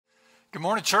Good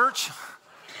morning, church.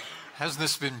 Hasn't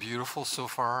this been beautiful so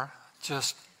far?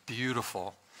 Just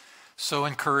beautiful. So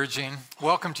encouraging.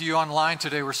 Welcome to you online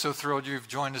today. We're so thrilled you've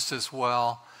joined us as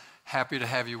well. Happy to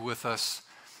have you with us.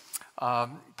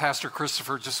 Pastor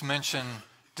Christopher just mentioned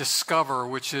Discover,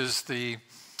 which is the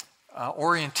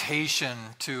orientation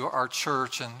to our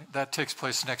church, and that takes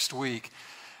place next week.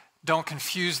 Don't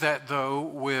confuse that, though,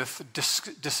 with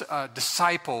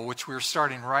Disciple, which we're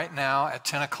starting right now at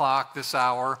 10 o'clock this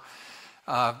hour.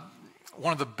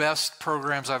 One of the best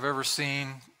programs I've ever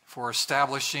seen for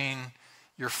establishing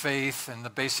your faith and the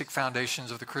basic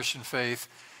foundations of the Christian faith,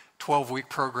 12-week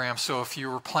program. So if you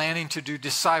were planning to do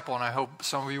Disciple, and I hope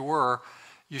some of you were,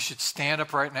 you should stand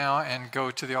up right now and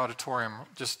go to the auditorium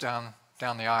just down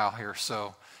the aisle here.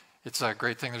 So it's a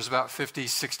great thing. There's about 50,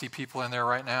 60 people in there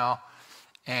right now,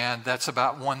 and that's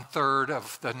about 1/3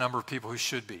 of the number of people who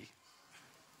should be.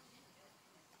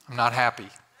 I'm not happy.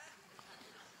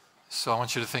 So I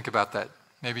want you to think about that.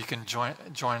 Maybe you can join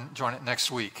it next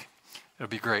week. It'll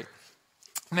be great.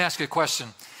 Let me ask you a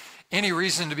question. Any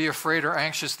reason to be afraid or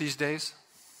anxious these days?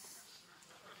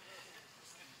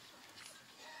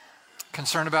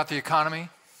 Concerned about the economy?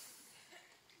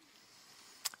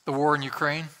 The war in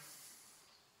Ukraine?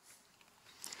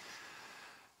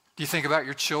 Do you think about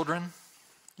your children,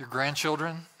 your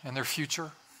grandchildren, and their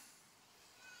future?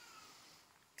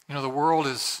 You know, the world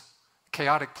is a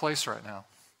chaotic place right now.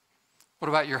 What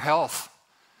about your health?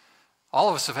 All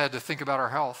of us have had to think about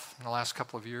our health in the last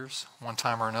couple of years, one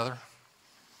time or another.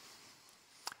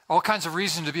 All kinds of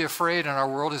reason to be afraid in our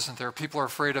world, isn't there? People are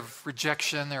afraid of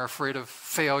rejection. They're afraid of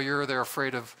failure. They're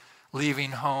afraid of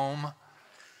leaving home,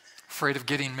 afraid of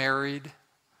getting married.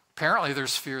 Apparently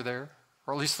there's fear there,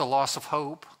 or at least the loss of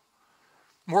hope.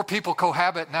 More people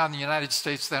cohabit now in the United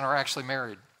States than are actually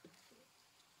married.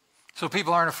 So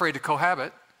people aren't afraid to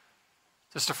cohabit,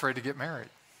 just afraid to get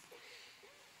married.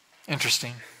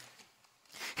 Interesting.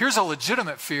 Here's a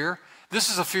legitimate fear.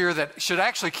 This is a fear that should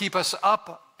actually keep us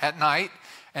up at night,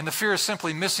 and the fear is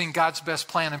simply missing God's best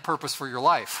plan and purpose for your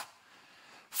life.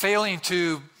 Failing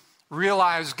to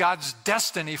realize God's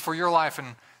destiny for your life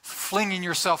and flinging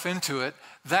yourself into it,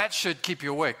 that should keep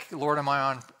you awake. Lord, am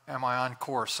I on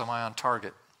course? Am I on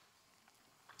target?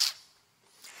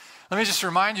 Let me just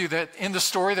remind you that in the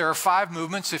story there are 5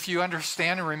 movements. If you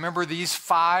understand and remember these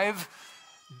 5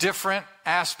 different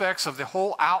aspects of the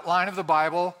whole outline of the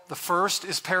Bible. The first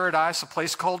is paradise, a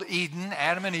place called Eden.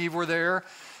 Adam and Eve were there,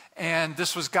 and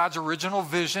this was God's original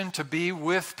vision, to be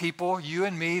with people, you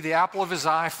and me, the apple of his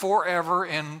eye, forever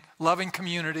in loving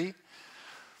community.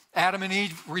 Adam and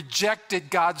Eve rejected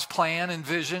God's plan and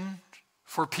vision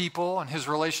for people and his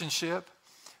relationship.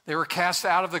 They were cast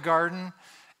out of the garden,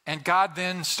 and God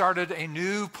then started a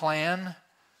new plan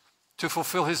to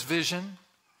fulfill his vision.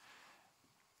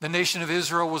 The nation of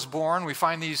Israel was born. We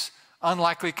find these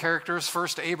unlikely characters,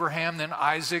 first Abraham, then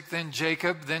Isaac, then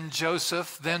Jacob, then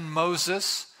Joseph, then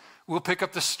Moses. We'll pick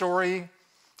up the story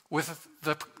with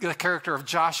the character of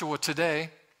Joshua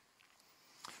today.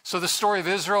 So the story of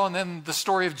Israel and then the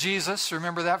story of Jesus.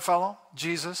 Remember that fellow,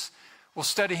 Jesus? We'll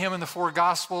study him in the 4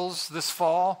 Gospels this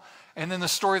fall. And then the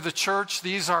story of the church.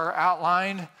 These are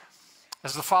outlined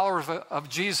as the followers of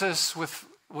Jesus with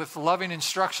loving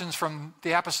instructions from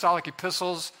the apostolic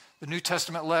epistles, the New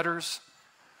Testament letters.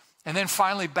 And then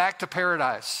finally back to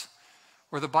paradise,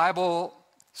 where the Bible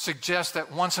suggests that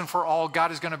once and for all,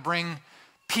 God is going to bring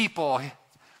people,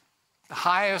 the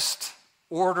highest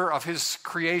order of his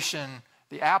creation,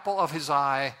 the apple of his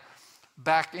eye,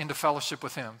 back into fellowship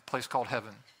with him, a place called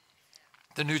heaven,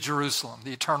 the New Jerusalem,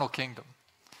 the eternal kingdom.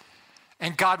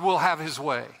 And God will have his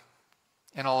way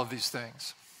in all of these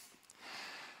things.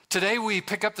 Today we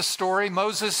pick up the story.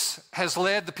 Moses has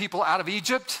led the people out of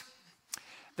Egypt.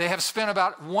 They have spent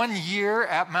about 1 year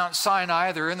at Mount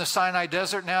Sinai. They're in the Sinai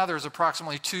desert now. There's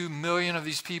approximately 2 million of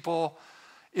these people,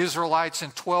 Israelites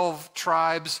in 12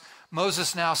 tribes.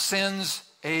 Moses now sends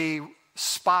a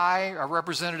spy, a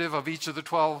representative of each of the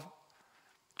 12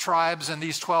 tribes, and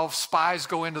these 12 spies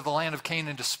go into the land of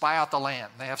Canaan to spy out the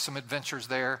land. They have some adventures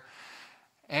there.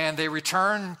 And they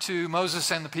return to Moses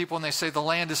and the people, and they say the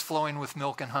land is flowing with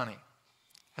milk and honey.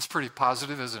 That's pretty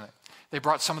positive, isn't it? They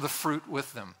brought some of the fruit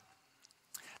with them.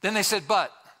 Then they said,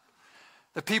 but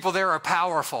the people there are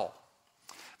powerful.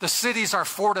 The cities are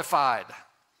fortified.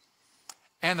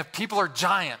 And the people are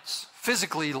giants,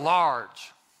 physically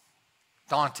large,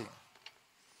 daunting.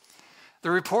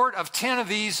 The report of 10 of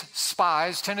these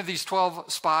spies, 10 of these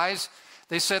 12 spies,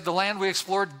 they said the land we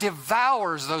explored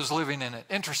devours those living in it.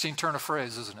 Interesting turn of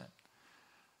phrase, isn't it?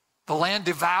 The land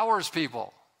devours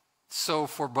people. So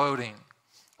foreboding.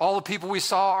 All the people we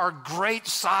saw are great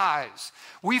size.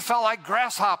 We felt like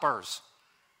grasshoppers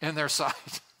in their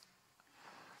sight.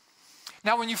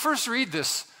 Now, when you first read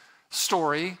this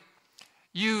story,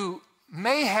 you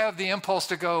may have the impulse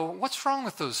to go, what's wrong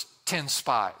with those 10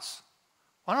 spies?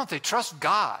 Why don't they trust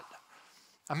God?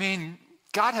 I mean,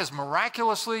 God has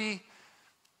miraculously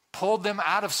pulled them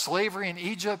out of slavery in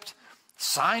Egypt,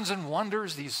 signs and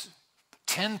wonders, these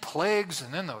 10 plagues,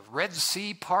 and then the Red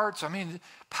Sea parts. I mean,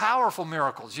 powerful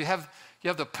miracles. You have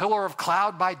the pillar of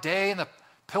cloud by day and the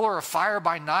pillar of fire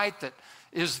by night that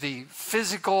is the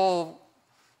physical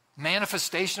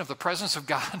manifestation of the presence of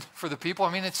God for the people.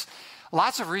 I mean, it's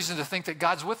lots of reason to think that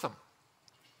God's with them.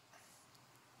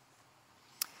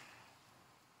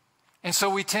 And so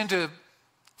we tend to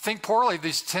think poorly of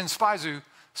these 10 spies who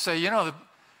say, you know, the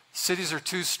cities are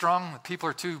too strong, the people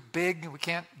are too big, we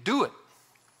can't do it.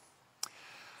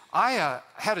 I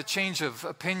had a change of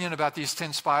opinion about these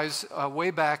 10 spies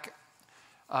way back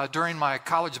during my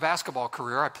college basketball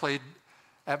career. I played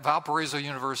at Valparaiso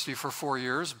University for 4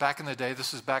 years. Back in the day,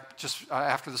 this is back just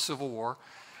after the Civil War.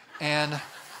 And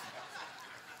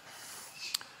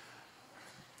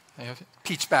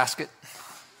peach basket.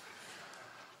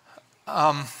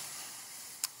 And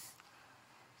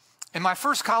my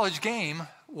first college game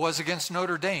was against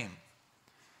Notre Dame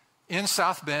in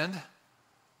South Bend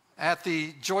at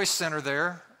the Joyce Center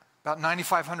there, about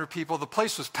 9,500 people. The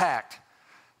place was packed.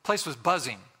 The place was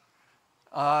buzzing.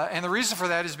 And the reason for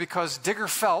that is because Digger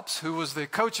Phelps, who was the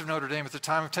coach of Notre Dame at the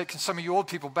time, I've taken some of you old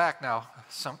people back now,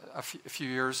 a few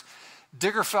years.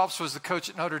 Digger Phelps was the coach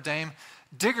at Notre Dame.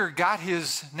 Digger got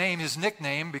his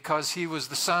nickname, because he was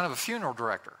the son of a funeral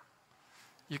director.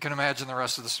 You can imagine the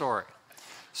rest of the story.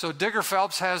 So Digger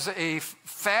Phelps has a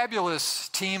fabulous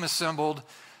team assembled.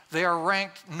 They are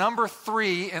ranked number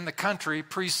 3 in the country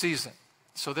preseason.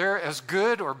 So they're as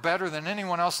good or better than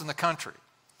anyone else in the country.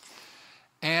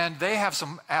 And they have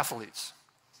some athletes.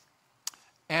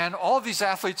 And all of these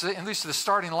athletes, at least the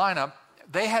starting lineup,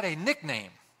 they had a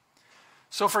nickname.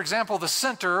 So, for example, the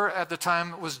center at the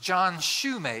time was John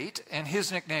Shoemate, and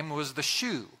his nickname was the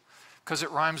Shoe, because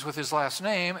it rhymes with his last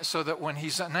name, so that when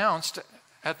he's announced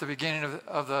at the beginning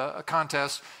of the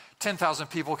contest, 10,000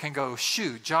 people can go,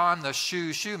 Shoe, John the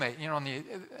Shoemate. You know,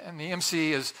 and the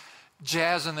MC is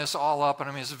jazzing this all up, and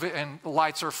I mean, and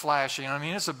lights are flashing. I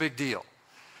mean, it's a big deal.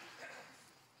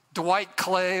 Dwight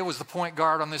Clay was the point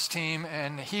guard on this team,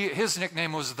 and his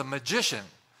nickname was the Magician,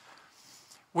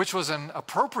 which was an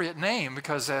appropriate name,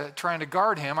 because trying to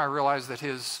guard him, I realized that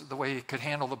the way he could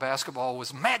handle the basketball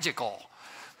was magical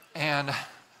and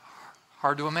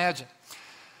hard to imagine.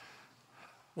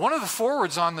 One of the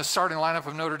forwards on the starting lineup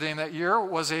of Notre Dame that year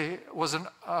was a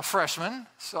freshman.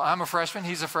 So I'm a freshman,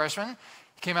 he's a freshman.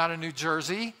 He came out of New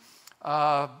Jersey.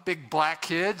 Big black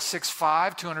kid,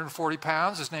 6'5", 240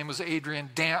 pounds. His name was Adrian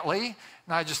Dantley.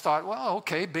 And I just thought, well,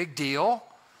 okay, big deal.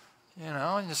 You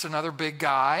know, and just another big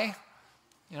guy.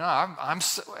 You know, I'm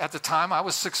at the time, I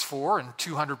was 6'4" and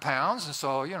 200 pounds. And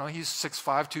so, you know, he's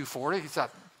 6'5", 240. He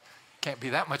thought, can't be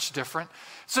that much different.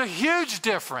 It's a huge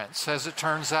difference, as it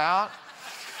turns out.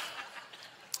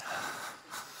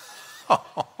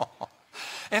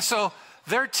 And so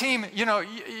their team, you know,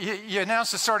 you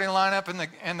announce the starting lineup,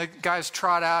 and the guys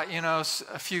trot out, you know,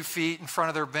 a few feet in front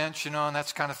of their bench, you know, and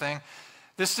that's kind of thing.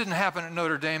 This didn't happen at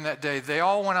Notre Dame that day. They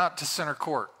all went out to center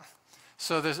court.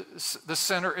 So the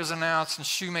center is announced, and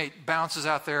Shoemate bounces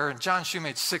out there, and John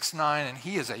Shoemate's 6'9", and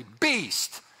he is a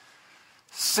beast.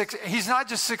 He's not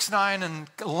just 6'9" and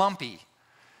lumpy.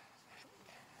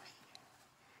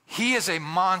 He is a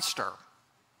monster.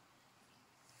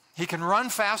 He can run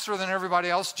faster than everybody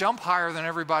else, jump higher than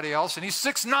everybody else, and he's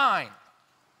 6'9".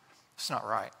 It's not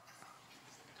right.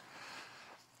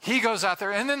 He goes out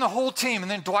there, and then the whole team,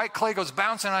 and then Dwight Clay goes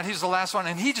bouncing out. He's the last one,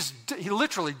 and he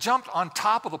literally jumped on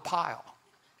top of the pile.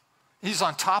 He's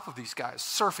on top of these guys,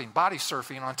 surfing, body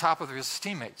surfing on top of his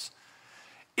teammates.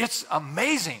 It's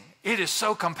amazing. It is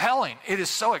so compelling. It is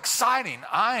so exciting.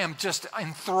 I am just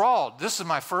enthralled. This is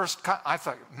my first, I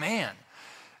thought, man,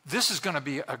 this is going to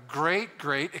be a great,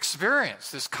 great experience,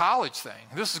 this college thing.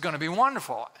 This is going to be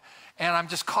wonderful. And I'm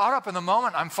just caught up in the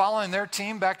moment. I'm following their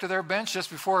team back to their bench just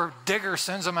before Digger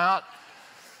sends them out.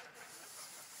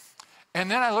 And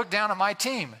then I look down at my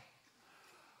team.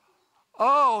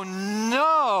 Oh,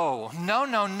 no.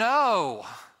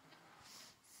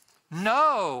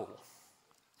 No.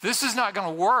 This is not going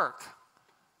to work.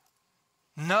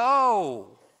 No.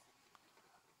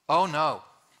 Oh, no.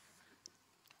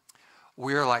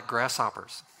 We are like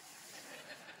grasshoppers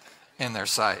in their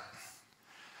sight.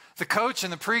 The coach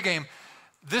in the pregame,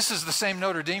 this is the same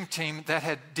Notre Dame team that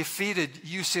had defeated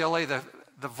UCLA,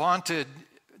 the vaunted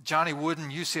Johnny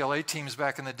Wooden UCLA teams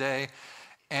back in the day,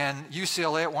 and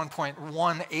UCLA at one point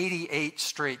won 88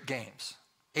 straight games,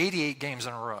 88 games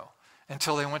in a row,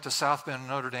 until they went to South Bend and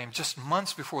Notre Dame just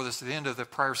months before this, at the end of the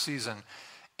prior season,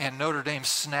 and Notre Dame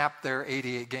snapped their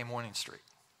 88-game winning streak.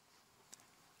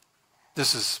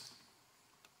 This is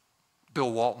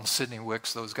Bill Walton, Sidney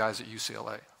Wicks, those guys at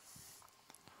UCLA.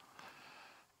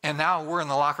 And now we're in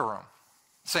the locker room,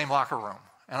 same locker room.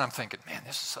 And I'm thinking, man,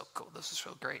 this is so cool. This is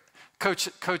so great.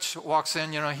 Coach walks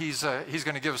in, he's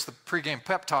going to give us the pregame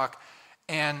pep talk.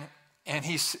 And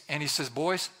he says,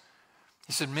 boys,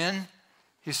 he said, men,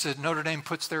 he said, Notre Dame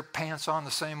puts their pants on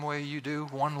the same way you do,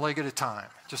 one leg at a time,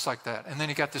 just like that. And then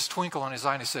he got this twinkle in his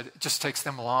eye and he said, it just takes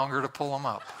them longer to pull them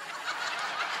up.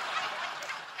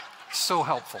 So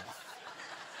helpful.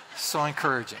 So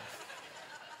encouraging.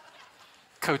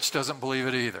 Coach doesn't believe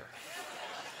it either.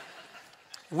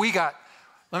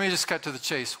 Let me just cut to the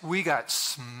chase. We got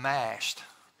smashed.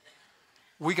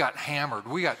 We got hammered.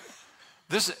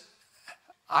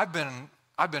 I've been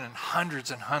in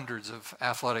hundreds and hundreds of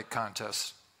athletic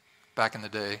contests back in the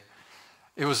day.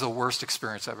 It was the worst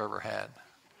experience I've ever had.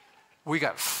 We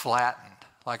got flattened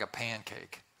like a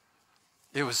pancake.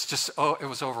 It was just, it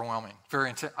was overwhelming, very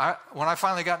intense. When I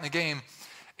finally got in the game,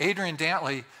 Adrian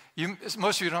Dantley,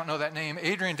 most of you don't know that name,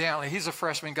 Adrian Dantley, he's a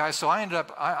freshman guy, so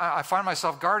I find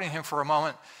myself guarding him for a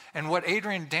moment, and what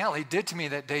Adrian Dantley did to me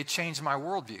that day changed my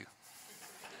worldview.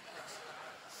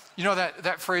 You know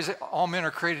that phrase, all men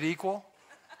are created equal?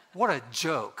 What a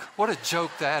joke. What a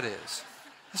joke that is.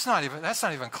 That's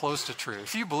not even close to true.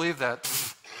 If you believe that,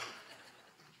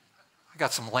 I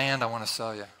got some land I want to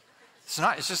sell you.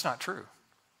 It's just not true.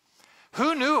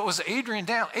 Who knew it was Adrian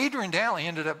Dantley? Adrian Dantley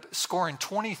ended up scoring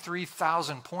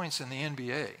 23,000 points in the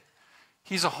NBA.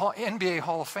 He's an NBA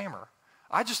Hall of Famer.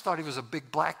 I just thought he was a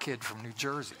big black kid from New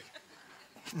Jersey.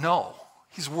 No,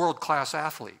 he's a world-class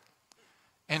athlete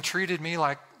and treated me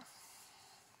like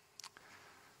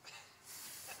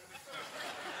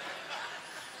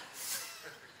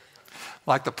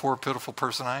the poor, pitiful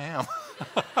person I am.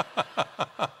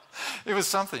 It was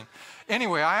something.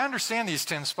 Anyway, I understand these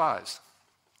 10 spies.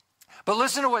 But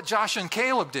listen to what Joshua and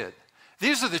Caleb did.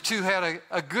 These are the two who had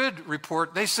a good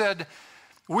report. They said,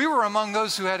 we were among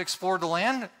those who had explored the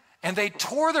land, and they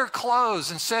tore their clothes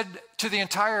and said to the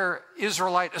entire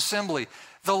Israelite assembly,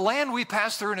 the land we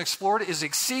passed through and explored is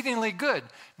exceedingly good.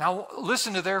 Now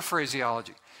listen to their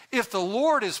phraseology. If the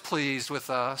Lord is pleased with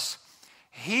us,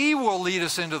 he will lead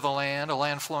us into the land, a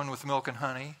land flowing with milk and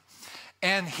honey,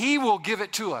 and he will give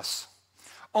it to us.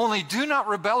 Only do not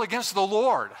rebel against the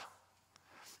Lord.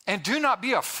 And do not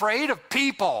be afraid of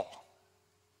people.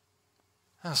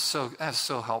 That's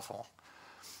so helpful.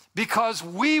 Because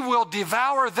we will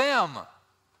devour them.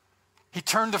 He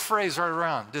turned the phrase right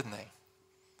around, didn't he?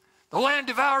 The land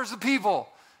devours the people.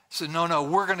 He said, no,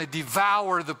 we're going to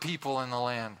devour the people in the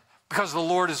land because the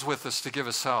Lord is with us to give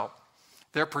us help.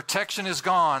 Their protection is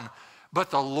gone, but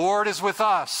the Lord is with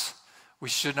us. We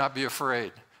should not be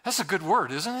afraid. That's a good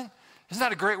word, isn't it? Isn't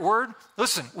that a great word?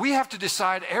 Listen, we have to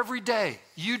decide every day.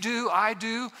 You do, I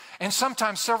do, and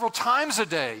sometimes several times a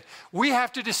day. We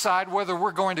have to decide whether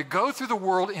we're going to go through the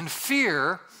world in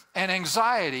fear and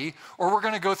anxiety, or we're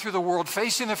going to go through the world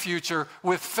facing the future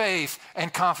with faith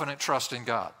and confident trust in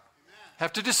God. Amen.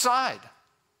 Have to decide.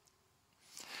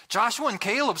 Joshua and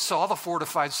Caleb saw the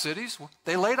fortified cities.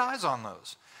 They laid eyes on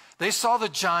those. They saw the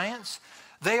giants.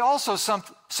 They also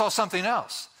saw something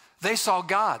else. They saw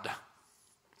God.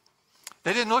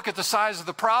 They didn't look at the size of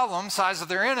the problem, size of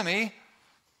their enemy,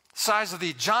 size of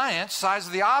the giant, size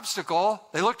of the obstacle.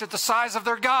 They looked at the size of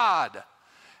their God.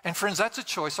 And friends, that's a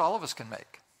choice all of us can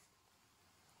make.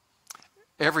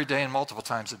 Every day and multiple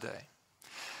times a day.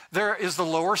 There is the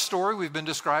lower story we've been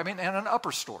describing and an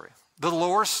upper story. The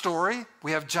lower story,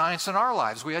 we have giants in our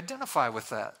lives. We identify with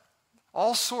that.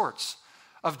 All sorts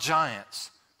of giants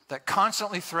that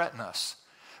constantly threaten us.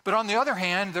 But on the other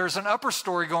hand, there's an upper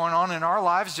story going on in our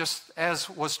lives, just as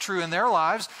was true in their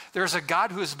lives. There's a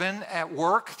God who has been at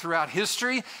work throughout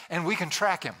history, and we can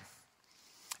track him.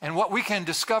 And what we can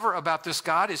discover about this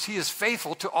God is he is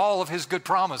faithful to all of his good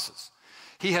promises.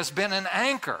 He has been an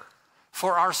anchor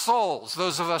for our souls,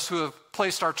 those of us who have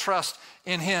placed our trust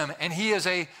in him. And he is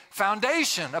a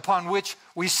foundation upon which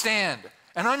we stand,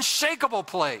 an unshakable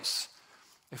place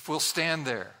if we'll stand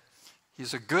there.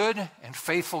 He's a good and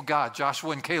faithful God.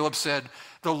 Joshua and Caleb said,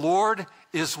 the Lord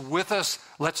is with us.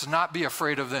 Let's not be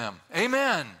afraid of them.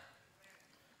 Amen.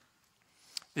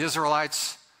 The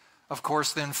Israelites, of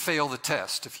course, then fail the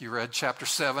test. If you read chapter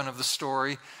 7 of the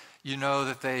story, you know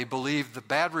that they believed the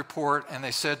bad report and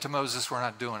they said to Moses, we're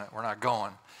not doing it. We're not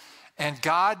going. And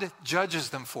God judges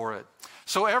them for it.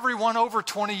 So everyone over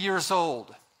 20 years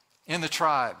old in the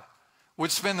tribe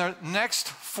would spend the next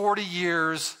 40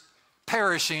 years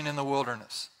perishing in the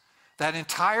wilderness. That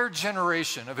entire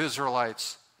generation of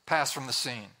Israelites passed from the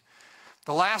scene.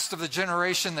 The last of the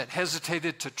generation that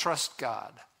hesitated to trust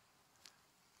God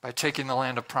by taking the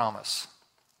land of promise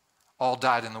all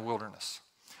died in the wilderness.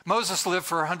 Moses lived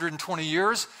for 120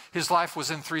 years. His life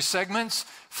was in 3 segments.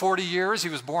 40 years, he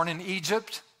was born in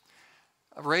Egypt,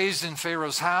 raised in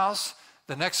Pharaoh's house.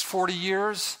 The next 40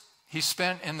 years, he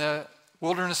spent in the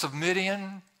wilderness of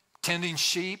Midian, tending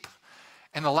sheep.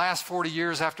 And the last 40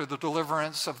 years after the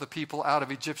deliverance of the people out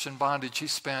of Egyptian bondage, he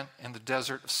spent in the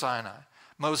desert of Sinai.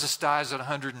 Moses dies at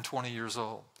 120 years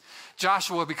old.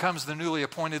 Joshua becomes the newly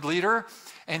appointed leader.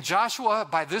 And Joshua,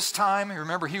 by this time,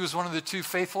 remember he was one of the 2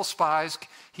 faithful spies,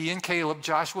 he and Caleb,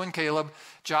 Joshua and Caleb.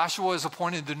 Joshua is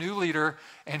appointed the new leader,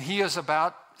 and he is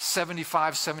about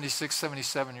 75, 76,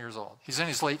 77 years old. He's in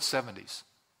his late 70s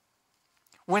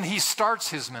when he starts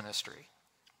his ministry.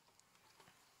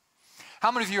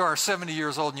 How many of you are 70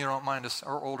 years old and you don't mind us,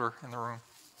 or older in the room?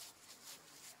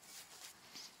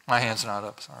 My hand's not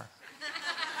up, sorry.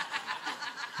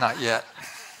 Not yet.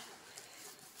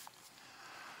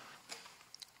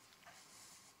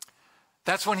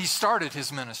 That's when he started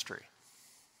his ministry.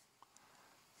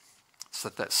 Let's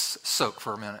let that soak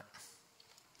for a minute.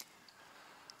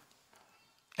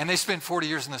 And they spent 40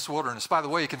 years in this wilderness. By the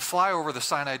way, you can fly over the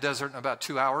Sinai Desert in about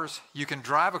 2 hours. You can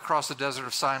drive across the desert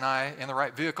of Sinai in the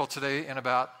right vehicle today in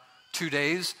about 2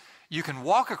 days. You can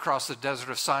walk across the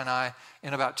desert of Sinai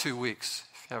in about 2 weeks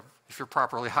if you're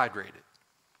properly hydrated.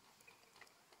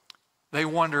 They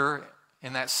wander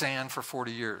in that sand for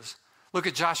 40 years. Look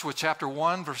at Joshua chapter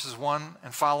 1, verses 1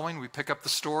 and following. We pick up the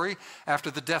story. After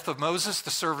the death of Moses,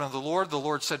 the servant of the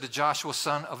Lord said to Joshua,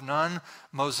 son of Nun,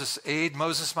 Moses' aide,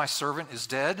 Moses, my servant, is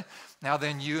dead. Now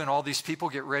then, you and all these people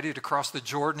get ready to cross the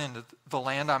Jordan into the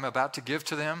land I'm about to give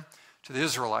to them, to the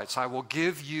Israelites. I will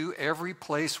give you every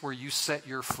place where you set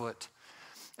your foot.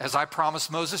 As I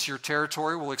promised Moses, your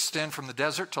territory will extend from the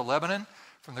desert to Lebanon,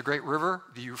 from the great river,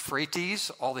 the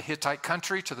Euphrates, all the Hittite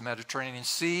country, to the Mediterranean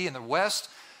Sea in the west.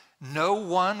 No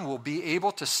one will be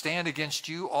able to stand against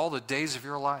you all the days of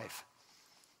your life.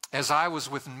 As I was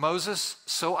with Moses,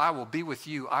 so I will be with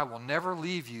you. I will never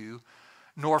leave you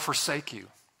nor forsake you.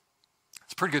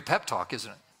 It's a pretty good pep talk, isn't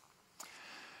it?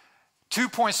 2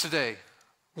 points today,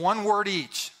 1 word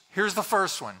each. Here's the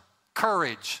first one,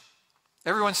 courage.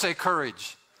 Everyone say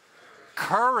courage.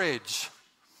 Courage.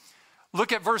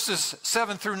 Look at verses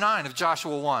 7 through 9 of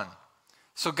Joshua 1.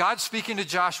 So God's speaking to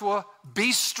Joshua,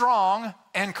 be strong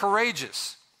and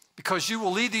courageous, because you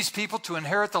will lead these people to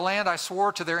inherit the land I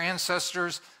swore to their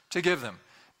ancestors to give them.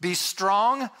 Be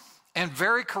strong and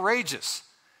very courageous.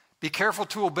 Be careful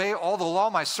to obey all the law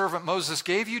my servant Moses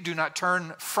gave you. Do not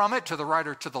turn from it to the right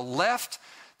or to the left,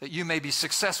 that you may be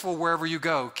successful wherever you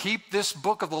go. Keep this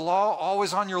book of the law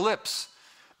always on your lips.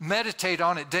 Meditate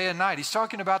on it day and night. He's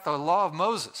talking about the law of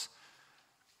Moses.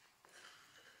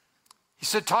 He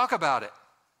said, talk about it.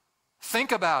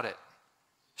 Think about it.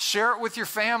 Share it with your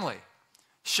family.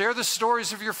 Share the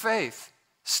stories of your faith.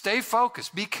 Stay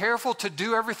focused. Be careful to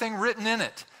do everything written in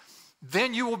it.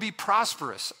 Then you will be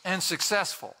prosperous and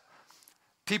successful.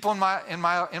 People in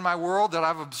my world that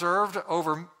I've observed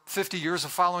over 50 years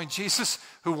of following Jesus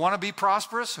who want to be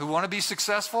prosperous, who want to be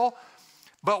successful,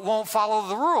 but won't follow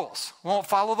the rules, won't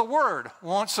follow the word,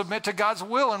 won't submit to God's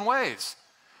will and ways.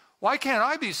 Why can't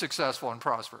I be successful and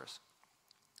prosperous?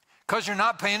 Because you're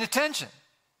not paying attention.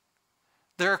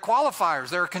 There are qualifiers,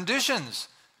 there are conditions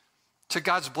to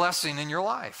God's blessing in your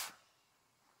life.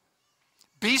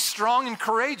 Be strong and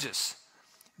courageous.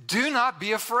 Do not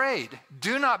be afraid.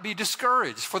 Do not be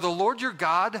discouraged, for the Lord your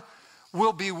God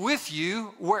will be with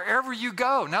you wherever you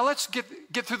go. Now let's get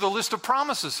through the list of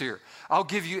promises here. I'll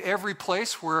give you every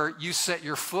place where you set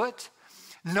your foot.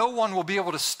 No one will be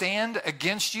able to stand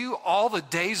against you all the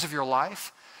days of your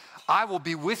life. I will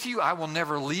be with you. I will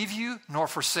never leave you nor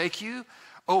forsake you.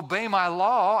 Obey my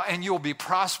law and you'll be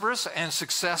prosperous and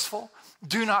successful.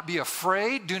 Do not be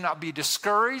afraid. Do not be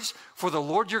discouraged, for the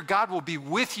Lord your God will be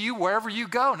with you wherever you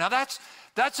go. Now that's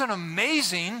an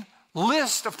amazing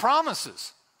list of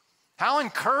promises. How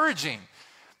encouraging.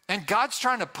 And God's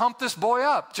trying to pump this boy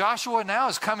up. Joshua now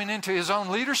is coming into his own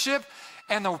leadership,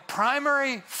 and the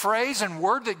primary phrase and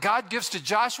word that God gives to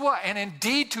Joshua, and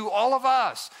indeed to all of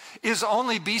us, is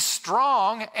only be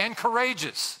strong and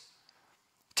courageous.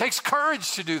 It takes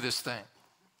courage to do this thing.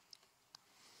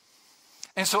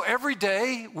 And so every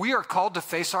day we are called to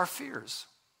face our fears.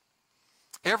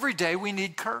 Every day we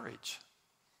need courage.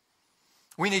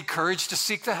 We need courage to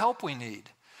seek the help we need.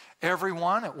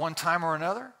 Everyone at one time or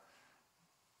another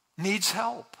needs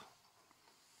help.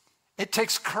 It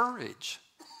takes courage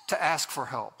to ask for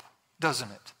help,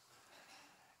 doesn't it?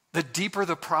 The deeper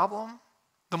the problem,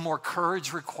 the more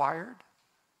courage required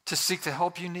to seek the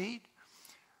help you need.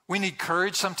 We need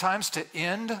courage sometimes to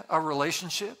end a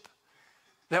relationship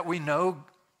that we know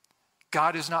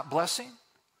God is not blessing.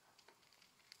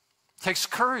 It takes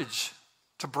courage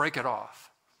to break it off.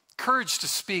 Courage to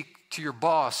speak to your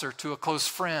boss or to a close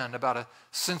friend about a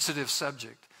sensitive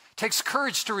subject. It takes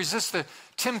courage to resist the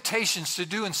temptations to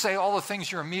do and say all the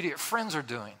things your immediate friends are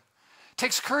doing. It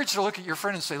takes courage to look at your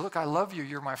friend and say, look, I love you,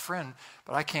 you're my friend,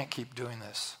 but I can't keep doing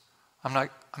this. I'm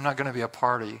not going to be a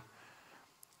party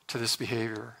to this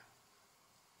behavior.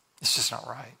 It's just not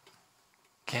right.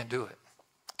 Can't do it.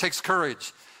 It takes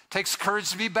courage. It takes courage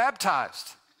to be baptized.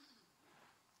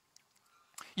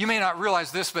 You may not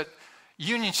realize this, but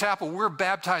Union Chapel, we're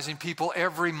baptizing people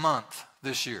every month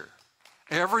this year.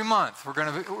 Every month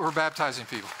we're baptizing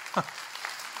people.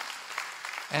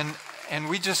 And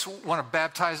we just want to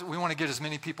baptize, we want to get as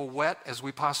many people wet as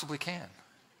we possibly can.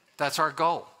 That's our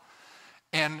goal.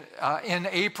 And in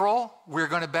April, we're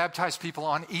going to baptize people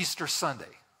on Easter Sunday.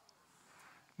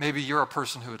 Maybe you're a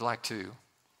person who would like to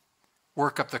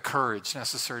work up the courage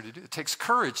necessary to do it. It takes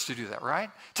courage to do that, right?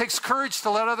 It takes courage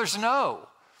to let others know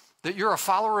that you're a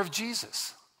follower of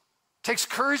Jesus. It takes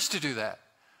courage to do that.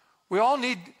 We all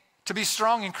need to be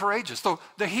strong and courageous. So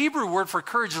the Hebrew word for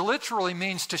courage literally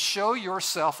means to show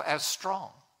yourself as strong.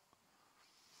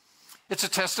 It's a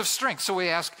test of strength. So we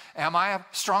ask, am I a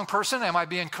strong person? Am I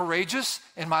being courageous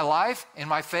in my life, in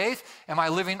my faith? Am I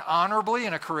living honorably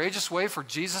in a courageous way for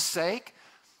Jesus' sake?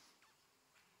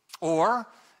 Or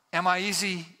am I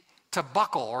easy to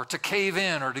buckle or to cave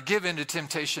in or to give in to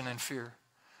temptation and fear?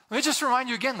 Let me just remind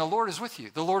you again, the Lord is with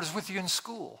you. The Lord is with you in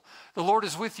school. The Lord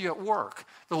is with you at work.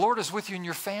 The Lord is with you in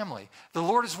your family. The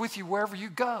Lord is with you wherever you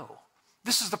go.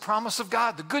 This is the promise of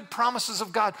God, the good promises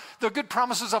of God, the good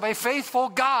promises of a faithful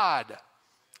God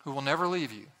who will never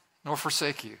leave you nor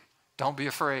forsake you. Don't be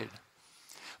afraid.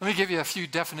 Let me give you a few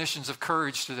definitions of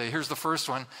courage today. Here's the first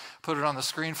one. Put it on the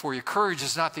screen for you. Courage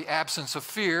is not the absence of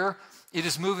fear. It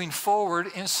is moving forward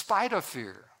in spite of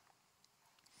fear.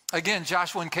 Again,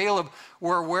 Joshua and Caleb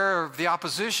were aware of the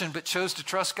opposition but chose to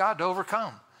trust God to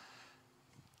overcome.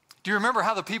 Do you remember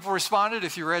how the people responded?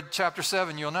 If you read chapter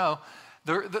 7, you'll know.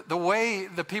 The way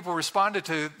the people responded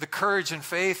to the courage and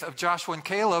faith of Joshua and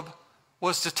Caleb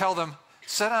was to tell them,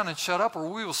 sit down and shut up or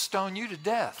we will stone you to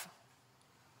death.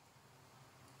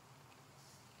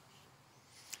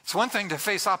 It's one thing to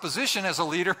face opposition as a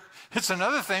leader. It's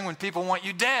another thing when people want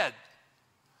you dead.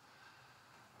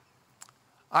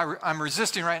 I'm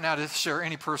resisting right now to share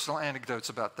any personal anecdotes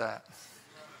about that.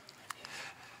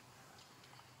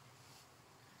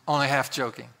 Only half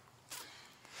joking.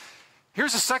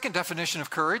 Here's a second definition of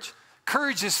courage.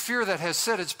 Courage is fear that has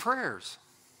said its prayers.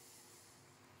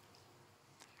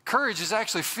 Courage is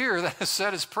actually fear that has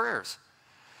said its prayers.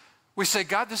 We say,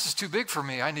 God, this is too big for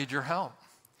me. I need your help.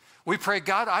 We pray,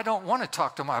 God, I don't want to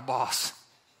talk to my boss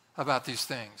about these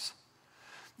things.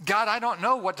 God, I don't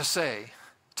know what to say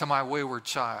to my wayward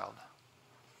child.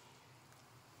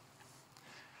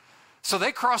 So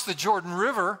they cross the Jordan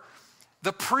River.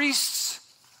 The priests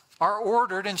are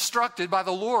ordered, instructed by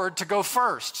the Lord to go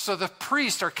first. So the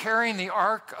priests are carrying the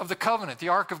Ark of the Covenant, the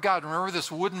Ark of God. Remember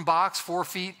this wooden box, 4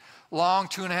 feet long,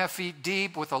 2.5 feet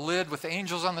deep, with a lid with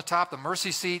angels on the top. The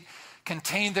mercy seat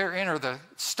contained therein are the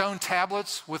stone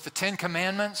tablets with the 10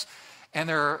 Commandments, and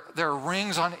there are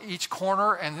rings on each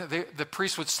corner, and the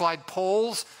priests would slide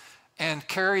poles and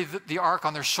carry the ark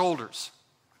on their shoulders.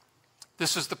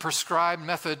 This is the prescribed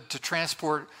method to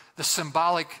transport the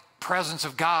symbolic presence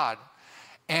of God.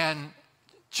 And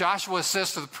Joshua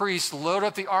says to the priests, load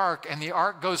up the ark, and the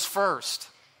ark goes first.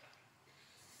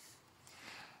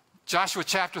 Joshua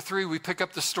chapter 3, we pick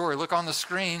up the story. Look on the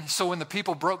screen. So when the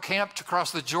people broke camp to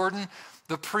cross the Jordan,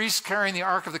 the priests carrying the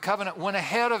Ark of the Covenant went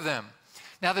ahead of them.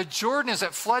 Now the Jordan is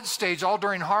at flood stage all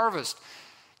during harvest.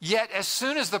 Yet as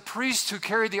soon as the priests who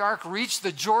carried the ark reached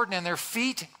the Jordan and their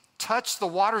feet touched the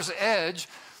water's edge,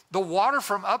 the water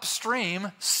from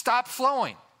upstream stopped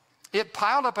flowing. It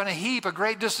piled up in a heap a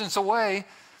great distance away,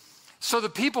 so the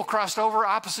people crossed over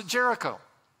opposite Jericho.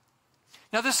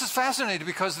 Now this is fascinating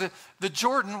because the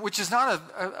Jordan, which is not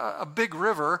a big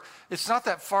river, it's not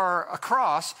that far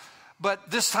across,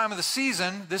 but this time of the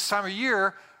season, this time of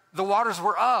year, the waters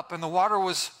were up and the water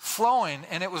was flowing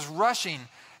and it was rushing.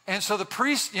 And so the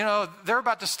priests, they're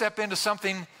about to step into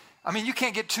something. I mean, you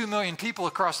can't get 2 million people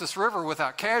across this river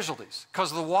without casualties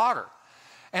because of the water.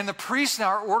 And the priests now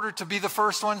are ordered to be the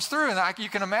first ones through. And you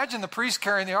can imagine the priest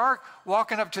carrying the ark,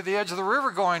 walking up to the edge of the river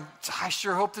going, I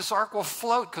sure hope this ark will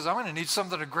float because I'm going to need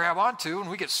something to grab onto, and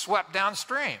we get swept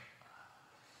downstream.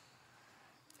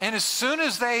 And as soon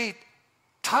as they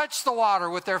touch the water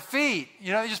with their feet,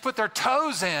 they just put their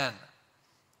toes in,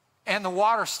 and the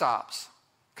water stops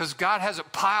because God has it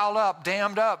piled up,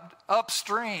 dammed up,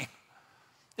 upstream.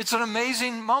 It's an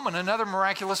amazing moment, another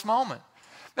miraculous moment.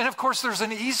 And of course, there's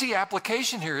an easy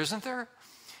application here, isn't there?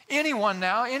 Anyone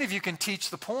now, any of you can teach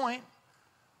the point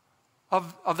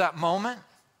of that moment.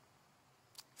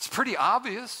 It's pretty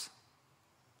obvious.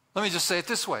 Let me just say it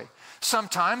this way.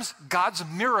 Sometimes God's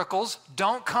miracles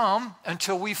don't come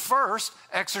until we first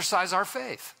exercise our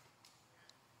faith.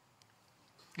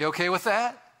 You okay with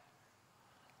that?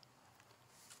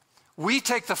 We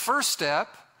take the first step,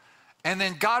 and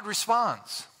then God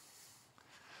responds.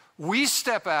 We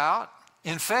step out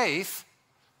in faith,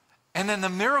 and then the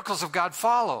miracles of God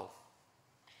follow.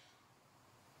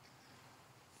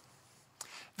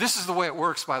 This is the way it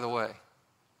works, by the way.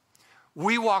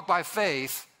 We walk by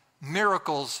faith,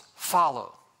 miracles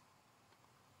follow.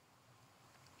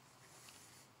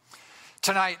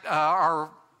 Tonight, our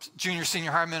junior,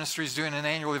 senior high ministry is doing an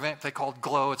annual event they call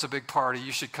Glow. It's a big party.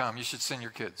 You should come. You should send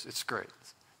your kids. It's great.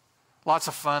 Lots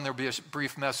of fun. There'll be a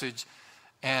brief message,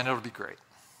 and it'll be great.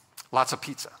 Lots of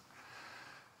pizza.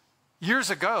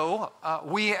 Years ago,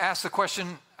 we asked the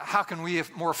question, how can we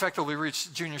more effectively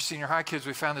reach junior, senior high kids?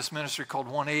 We found this ministry called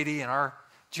 180, and our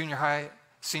junior high,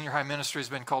 senior high ministry has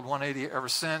been called 180 ever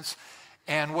since.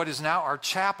 And what is now our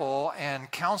chapel and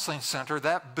counseling center,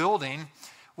 that building,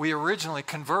 we originally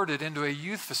converted into a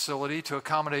youth facility to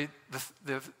accommodate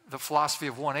the philosophy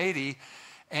of 180.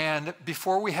 And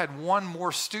before we had one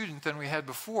more student than we had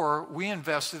before, we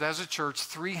invested as a church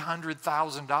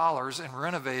 $300,000 in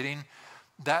renovating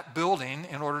that building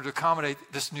in order to accommodate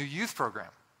this new youth program.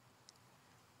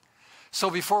 So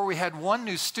before we had one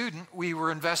new student, we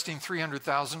were investing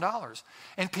 $300,000.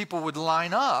 And people would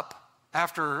line up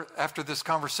after this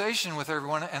conversation with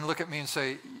everyone and look at me and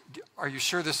say, are you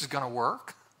sure this is going to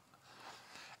work?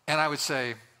 And I would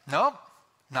say, nope,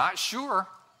 not sure.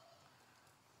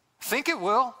 Think it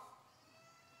will.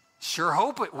 Sure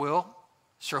hope it will.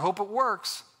 Sure hope it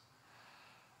works.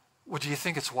 Well, do you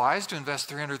think it's wise to invest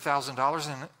 $300,000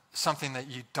 in something that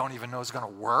you don't even know is going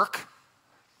to work?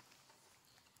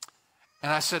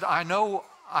 And I said, I know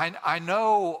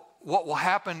what will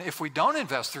happen if we don't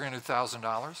invest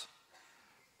 $300,000.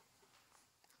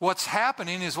 What's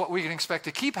happening is what we can expect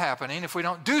to keep happening if we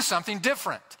don't do something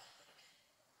different.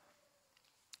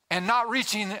 And not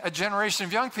reaching a generation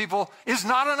of young people is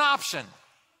not an option.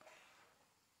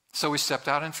 So we stepped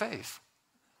out in faith.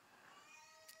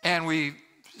 And we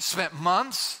spent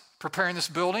months preparing this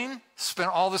building,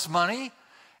 spent all this money,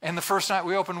 and the first night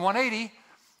we opened 180,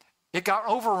 it got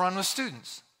overrun with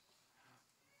students.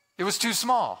 It was too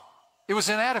small. It was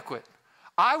inadequate.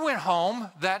 I went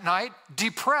home that night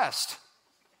depressed.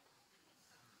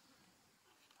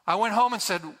 I went home and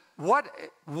said, what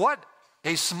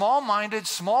a small-minded,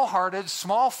 small-hearted,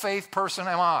 small-faith person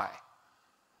am I?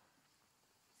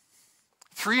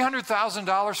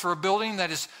 $300,000 for a building that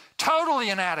is totally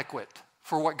inadequate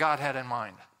for what God had in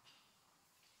mind.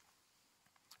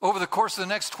 Over the course of the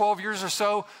next 12 years or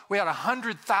so, we had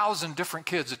 100,000 different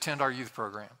kids attend our youth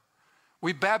program.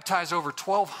 We baptized over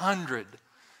 1,200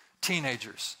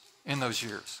 teenagers in those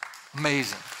years.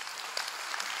 Amazing.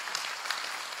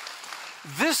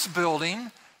 This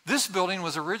building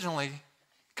was originally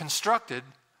constructed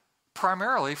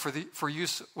primarily for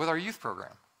use with our youth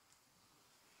program.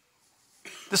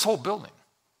 This whole building,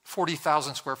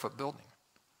 40,000 square foot building.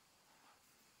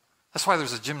 That's why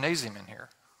there's a gymnasium in here.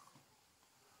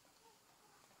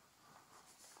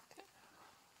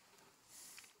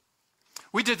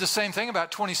 We did the same thing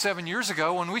about 27 years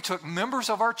ago when we took members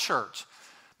of our church,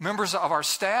 members of our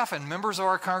staff and members of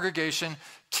our congregation,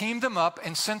 teamed them up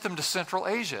and sent them to Central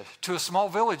Asia, to a small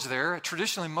village there, a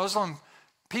traditionally Muslim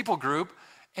people group.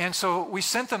 And so we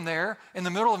sent them there in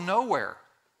the middle of nowhere.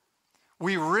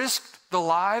 We risked the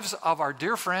lives of our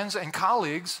dear friends and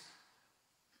colleagues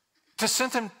to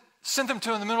send them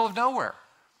to in the middle of nowhere.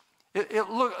 It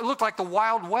looked like the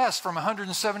Wild West from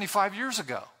 175 years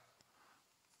ago.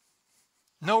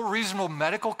 No reasonable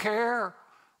medical care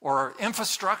or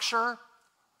infrastructure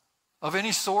of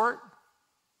any sort.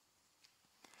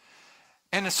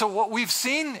 And so what we've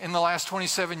seen in the last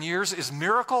 27 years is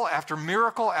miracle after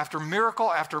miracle after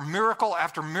miracle after miracle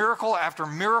after miracle after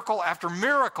miracle after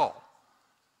miracle,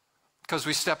 because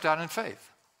we stepped out in faith.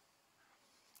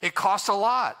 It cost a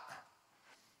lot.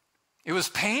 It was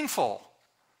painful.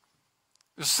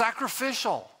 It was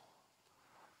sacrificial.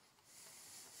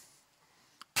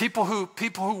 People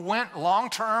who went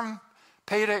long-term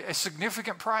paid a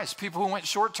significant price. People who went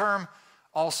short-term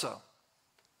also.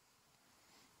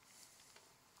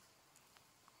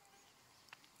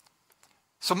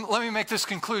 So let me make this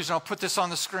conclusion. I'll put this on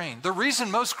the screen. The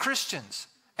reason most Christians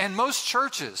and most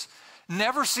churches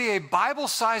never see a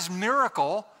Bible-sized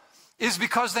miracle is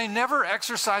because they never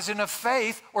exercise enough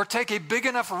faith or take a big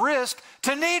enough risk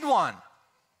to need one.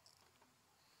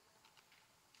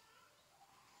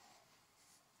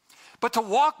 But to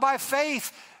walk by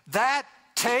faith, that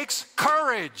takes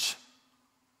courage.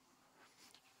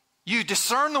 You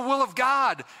discern the will of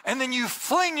God, and then you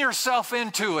fling yourself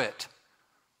into it.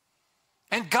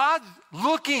 And God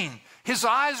looking, his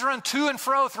eyes run to and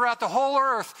fro throughout the whole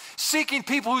earth, seeking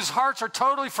people whose hearts are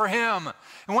totally for him.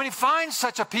 And when he finds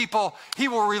such a people, he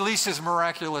will release his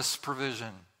miraculous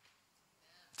provision.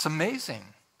 It's amazing.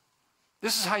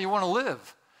 This is how you want to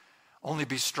live. Only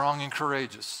be strong and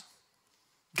courageous.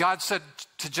 God said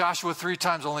to Joshua 3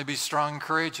 times, only be strong and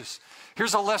courageous.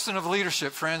 Here's a lesson of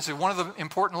leadership, friends. One of the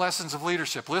important lessons of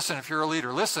leadership. Listen, if you're a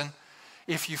leader, listen.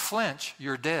 If you flinch,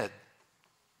 you're dead.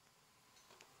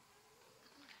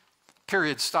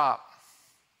 Period, stop.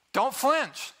 Don't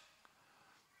flinch.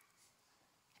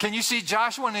 Can you see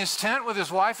Joshua in his tent with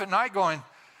his wife at night going,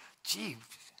 gee,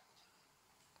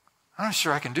 I'm not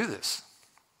sure I can do this.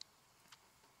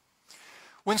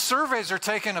 When surveys are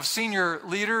taken of senior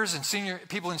leaders and senior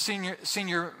people in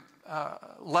senior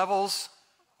levels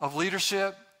of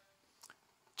leadership,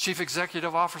 chief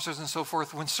executive officers and so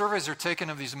forth, when surveys are taken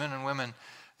of these men and women,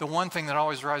 the one thing that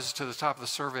always rises to the top of the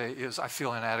survey is, I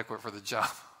feel inadequate for the job.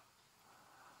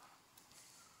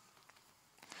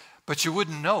 But you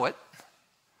wouldn't know it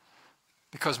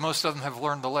because most of them have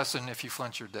learned the lesson, if you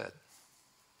flinch, you're dead.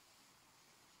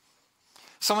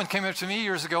 Someone came up to me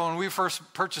years ago when we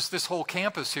first purchased this whole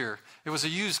campus here. It was a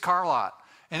used car lot,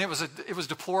 and it was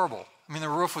deplorable. I mean, the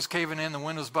roof was caving in, the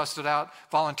windows busted out,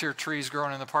 volunteer trees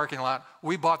growing in the parking lot.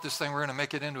 We bought this thing, we're going to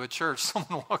make it into a church.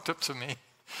 Someone walked up to me,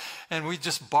 and we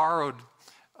just borrowed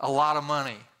a lot of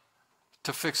money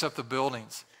to fix up the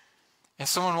buildings. And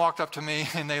someone walked up to me,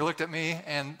 and they looked at me,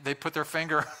 and they put their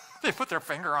finger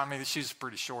on me. She's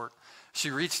pretty short.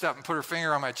 She reached up and put her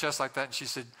finger on my chest like that, and she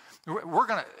said,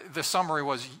 the summary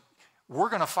was, we're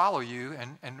going to follow you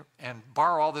and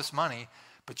borrow all this money,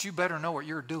 but you better know what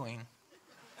you're doing.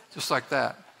 Just like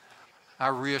that. I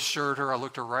reassured her. I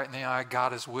looked her right in the eye.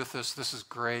 God is with us. This is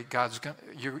great.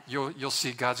 You'll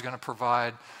see God's going to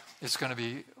provide. It's going to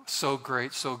be so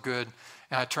great, so good.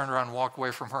 And I turned around and walked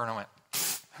away from her, and I went,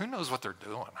 who knows what they're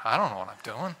doing? I don't know what I'm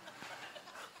doing.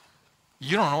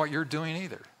 You don't know what you're doing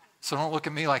either. So don't look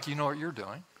at me like you know what you're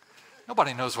doing.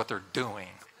 Nobody knows what they're doing.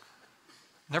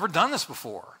 Never done this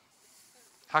before.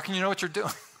 How can you know what you're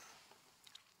doing?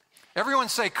 Everyone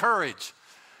say courage.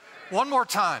 One more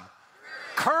time.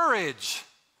 Courage.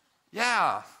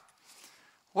 Yeah.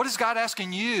 What is God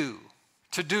asking you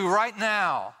to do right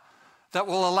now that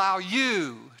will allow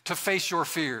you to face your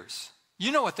fears?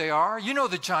 You know what they are. You know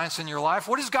the giants in your life.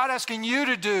 What is God asking you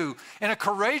to do in a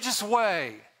courageous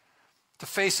way to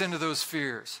face into those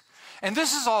fears? And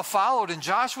this is all followed in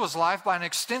Joshua's life by an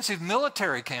extensive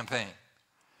military campaign.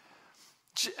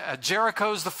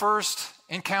 Jericho's the first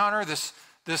encounter,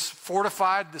 this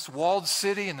fortified, this walled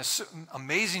city, and this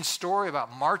amazing story about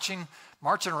marching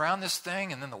around this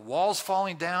thing, and then the walls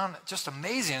falling down, just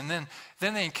amazing. And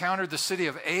then they encountered the city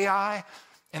of Ai,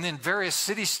 and then various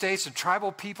city-states and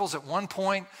tribal peoples. At one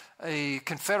point, a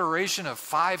confederation of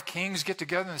 5 kings get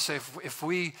together and say, if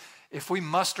we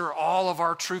muster all of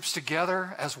our troops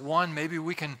together as one, maybe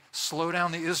we can slow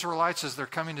down the Israelites as they're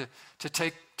coming to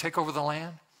take over the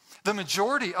land. The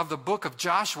majority of the book of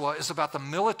Joshua is about the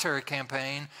military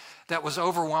campaign that was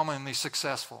overwhelmingly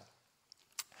successful.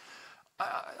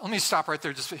 Let me stop right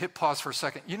there, just hit pause for a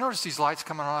second. You notice these lights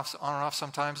coming on and off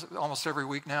sometimes, almost every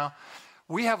week now?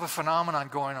 We have a phenomenon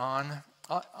going on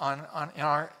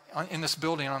in this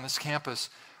building, on this campus.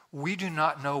 We do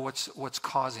not know what's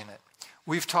causing it.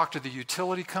 We've talked to the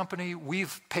utility company.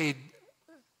 We've paid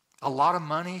a lot of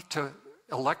money to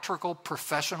electrical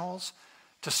professionals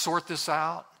to sort this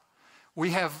out.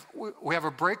 We have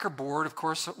a breaker board, of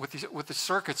course, with the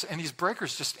circuits, and these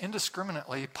breakers just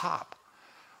indiscriminately pop.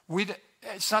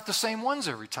 It's not the same ones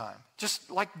every time,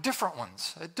 just like different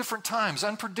ones at different times,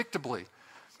 unpredictably.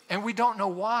 And we don't know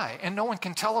why, and no one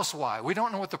can tell us why. We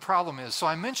don't know what the problem is. So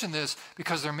I mention this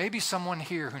because there may be someone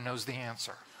here who knows the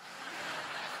answer.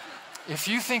 If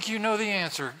you think you know the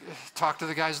answer, talk to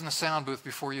the guys in the sound booth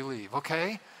before you leave,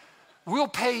 okay? We'll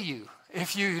pay you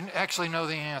if you actually know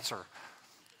the answer,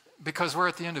 because we're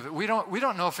at the end of it. We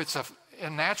don't know if it's a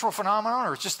natural phenomenon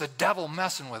or it's just the devil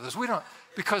messing with us.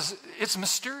 because it's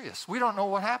mysterious. We don't know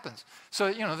what happens.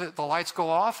 So, the lights go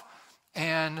off,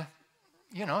 and,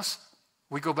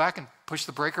 we go back and push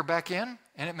the breaker back in,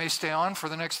 and it may stay on for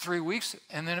the next 3 weeks,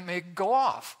 and then it may go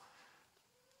off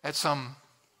at some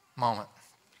moment.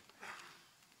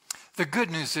 The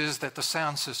good news is that the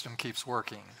sound system keeps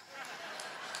working.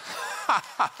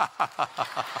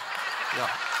 Yeah.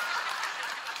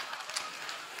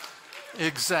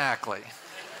 Exactly.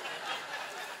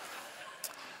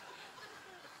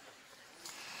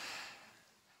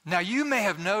 Now, you may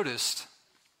have noticed,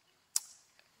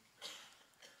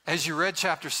 as you read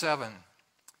chapter 7,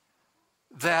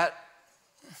 that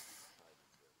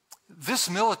this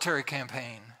military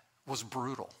campaign was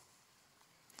brutal.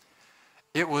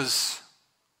 It was,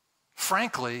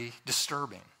 frankly,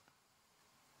 disturbing.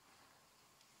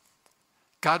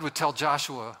 God would tell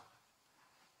Joshua,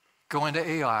 go into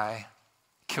Ai,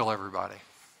 kill everybody.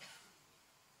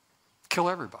 Kill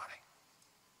everybody.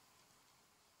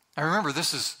 I remember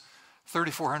this is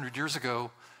 3,400 years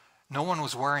ago. No one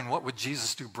was wearing "What Would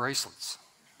Jesus Do" bracelets.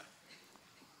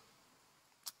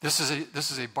 This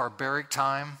is a barbaric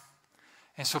time.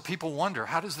 And so people wonder,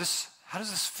 how does this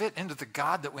fit into the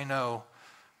God that we know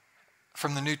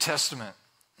from the New Testament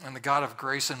and the God of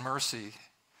grace and mercy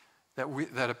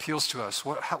that appeals to us?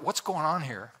 What's going on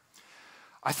here?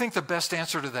 I think the best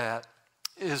answer to that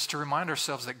is to remind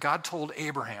ourselves that God told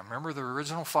Abraham, remember the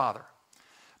original father,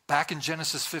 back in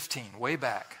Genesis 15, way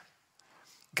back.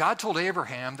 God told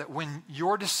Abraham that when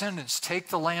your descendants take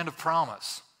the land of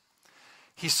promise,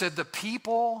 he said the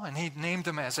people, and he named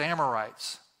them as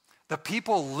Amorites, the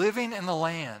people living in the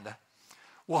land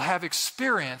will have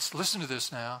experienced, listen to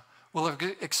this now, will have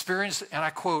experienced, and I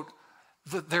quote,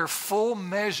 their full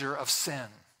measure of sin.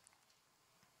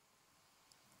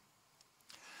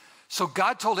 So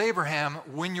God told Abraham,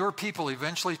 when your people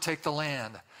eventually take the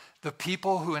land, the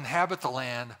people who inhabit the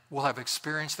land will have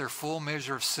experienced their full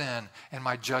measure of sin, and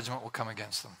my judgment will come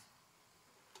against them.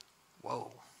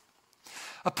 Whoa.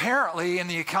 Apparently, in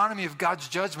the economy of God's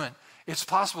judgment, it's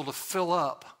possible to fill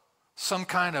up some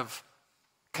kind of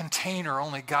container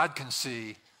only God can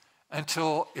see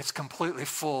until it's completely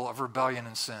full of rebellion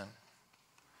and sin.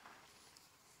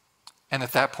 And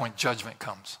at that point, judgment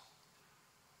comes.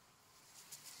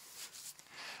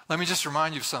 Let me just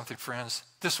remind you of something, friends.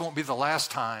 This won't be the last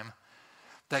time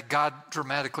that God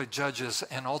dramatically judges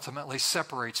and ultimately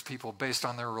separates people based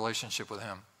on their relationship with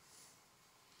him.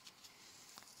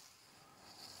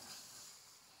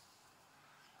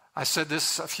 I said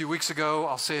this a few weeks ago.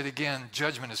 I'll say it again.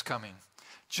 Judgment is coming.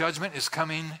 Judgment is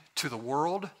coming to the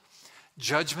world.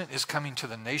 Judgment is coming to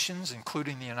the nations,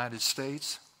 including the United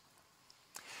States.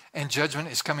 And judgment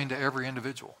is coming to every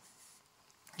individual,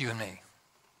 you and me.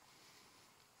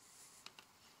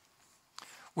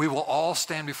 We will all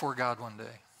stand before God one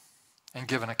day and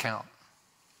give an account.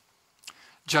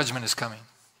 Judgment is coming.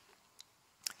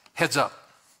 Heads up.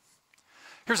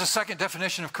 Here's a second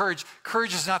definition of courage.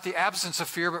 Courage is not the absence of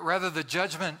fear, but rather the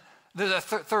judgment, the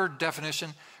third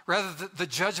definition, rather the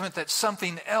judgment that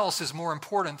something else is more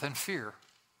important than fear.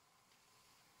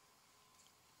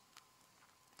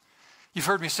 You've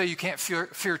heard me say you can't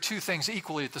fear two things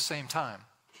equally at the same time,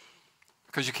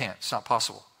 because you can't. It's not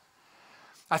possible.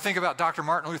 I think about Dr.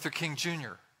 Martin Luther King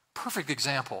Jr., perfect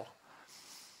example.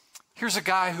 Here's a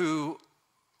guy who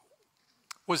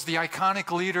was the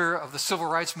iconic leader of the civil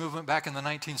rights movement back in the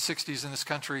 1960s in this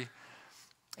country,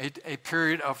 a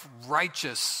period of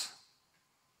righteous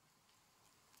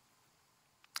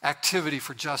activity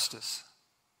for justice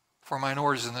for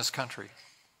minorities in this country.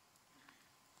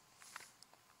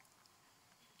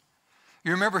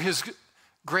 You remember his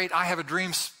great "I Have a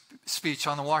Dream" speech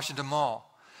on the Washington Mall.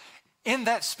 In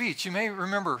that speech, you may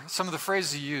remember some of the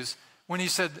phrases he used when he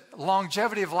said,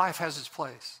 longevity of life has its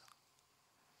place.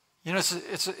 You know,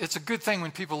 it's a good thing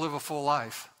when people live a full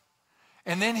life.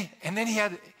 And then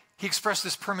he expressed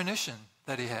this premonition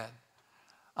that he had.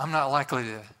 I'm not likely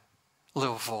to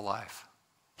live a full life.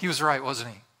 He was right,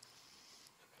 wasn't he?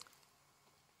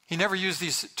 He never used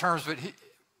these terms,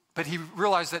 but he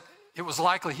realized that it was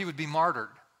likely he would be martyred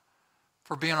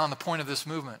for being on the point of this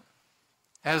movement,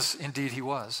 as indeed he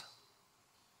was.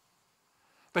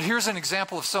 But here's an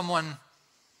example of someone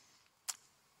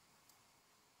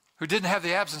who didn't have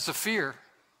the absence of fear,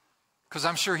 because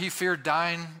I'm sure he feared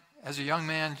dying as a young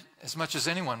man as much as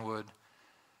anyone would.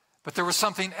 But there was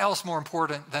something else more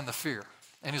important than the fear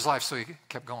in his life, so he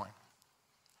kept going.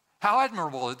 How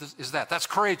admirable is that? That's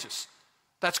courageous.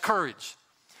 That's courage.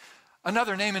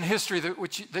 Another name in history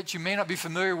that you may not be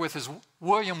familiar with is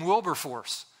William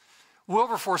Wilberforce.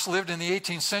 Wilberforce lived in the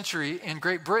 18th century in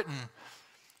Great Britain,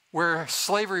 where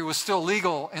slavery was still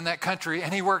legal in that country,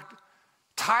 and he worked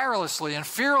tirelessly and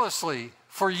fearlessly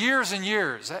for years and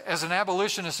years as an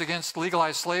abolitionist against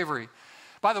legalized slavery.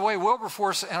 By the way,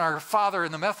 Wilberforce and our father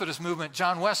in the Methodist movement,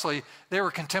 John Wesley, they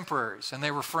were contemporaries and they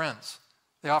were friends.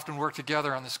 They often worked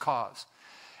together on this cause.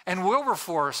 And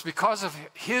Wilberforce, because of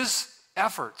his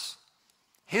efforts,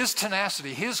 his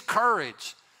tenacity, his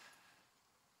courage,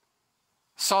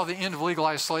 saw the end of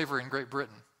legalized slavery in Great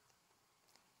Britain.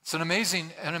 It's an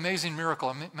amazing miracle,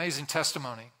 an amazing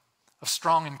testimony of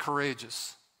strong and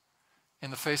courageous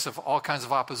in the face of all kinds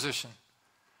of opposition.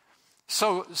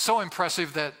 So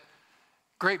impressive that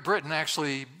Great Britain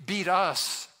actually beat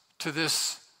us to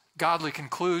this godly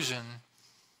conclusion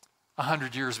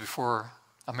 100 years before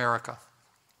America.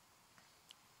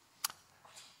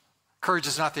 Courage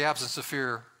is not the absence of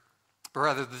fear, but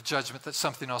rather the judgment that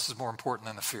something else is more important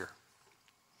than the fear.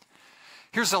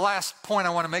 Here's the last point I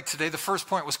want to make today. The first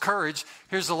point was courage.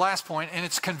 Here's the last point, and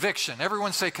it's conviction.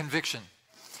 Everyone say conviction.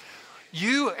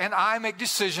 You and I make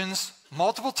decisions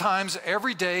multiple times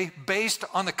every day based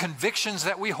on the convictions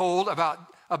that we hold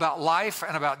about life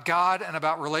and about God and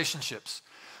about relationships.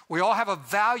 We all have a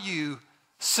value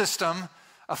system,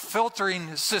 a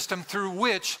filtering system through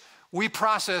which we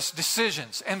process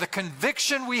decisions. And the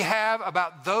conviction we have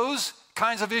about those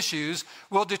kinds of issues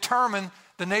will determine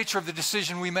the nature of the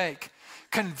decision we make.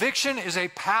 Conviction is a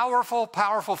powerful,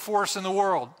 powerful force in the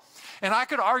world. And I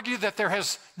could argue that there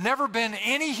has never been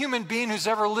any human being who's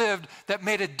ever lived that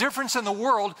made a difference in the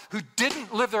world who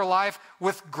didn't live their life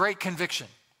with great conviction.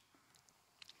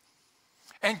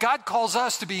 And God calls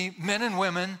us to be men and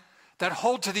women that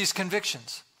hold to these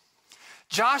convictions.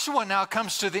 Joshua now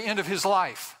comes to the end of his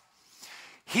life.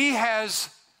 He has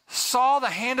saw the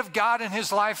hand of God in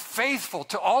his life faithful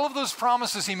to all of those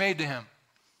promises he made to him.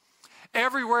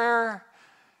 Everywhere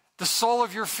the sole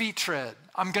of your feet tread,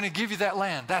 I'm going to give you that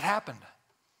land. That happened.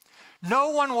 No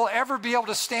one will ever be able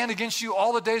to stand against you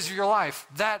all the days of your life.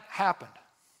 That happened.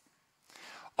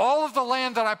 All of the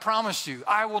land that I promised you,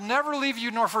 I will never leave you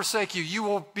nor forsake you. You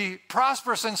will be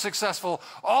prosperous and successful.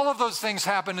 All of those things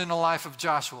happened in the life of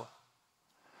Joshua.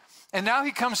 And now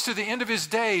he comes to the end of his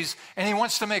days and he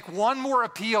wants to make one more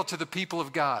appeal to the people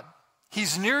of God.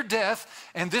 He's near death,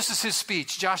 and this is his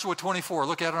speech, Joshua 24.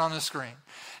 Look at it on the screen.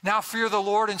 Now fear the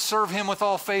Lord and serve him with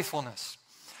all faithfulness.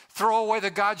 Throw away the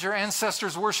gods your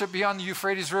ancestors worshiped beyond the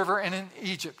Euphrates River and in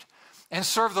Egypt, and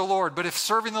serve the Lord. But if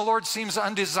serving the Lord seems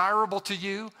undesirable to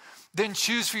you, then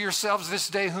choose for yourselves this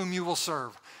day whom you will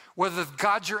serve, whether the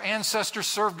gods your ancestors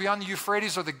served beyond the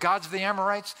Euphrates or the gods of the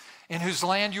Amorites in whose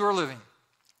land you are living.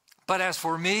 But as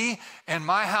for me and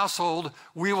my household,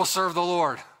 we will serve the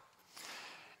Lord.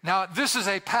 Now, this is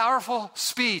a powerful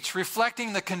speech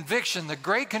reflecting the conviction, the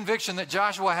great conviction that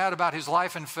Joshua had about his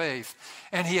life and faith.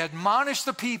 And he admonished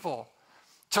the people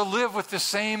to live with the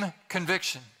same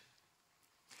conviction.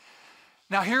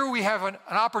 Now, here we have an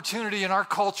opportunity in our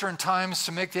culture and times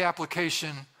to make the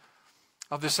application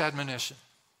of this admonition.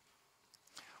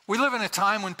 We live in a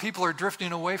time when people are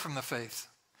drifting away from the faith.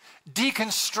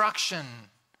 Deconstruction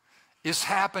is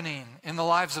happening in the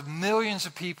lives of millions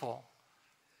of people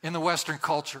in the Western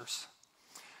cultures.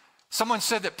 Someone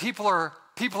said that people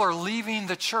are leaving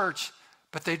the church,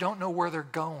 but they don't know where they're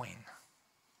going.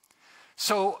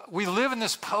 So we live in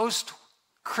this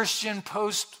post-Christian,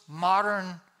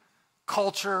 post-modern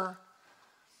culture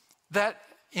that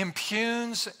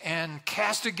impugns and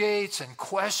castigates and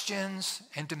questions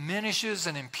and diminishes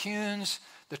and impugns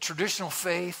the traditional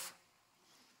faith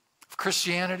of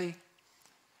Christianity.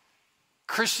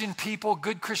 Christian people,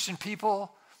 good Christian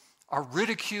people, are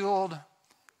ridiculed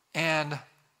and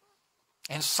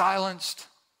silenced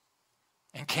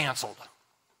and canceled.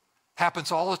 Happens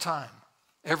all the time,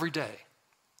 every day.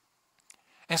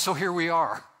 And so here we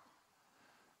are.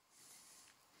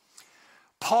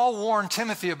 Paul warned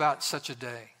Timothy about such a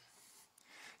day.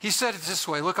 He said it this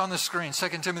way, look on the screen, 2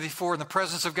 Timothy 4, in the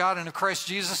presence of God and of Christ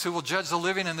Jesus, who will judge the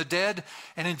living and the dead,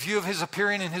 and in view of his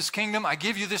appearing in his kingdom, I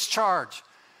give you this charge.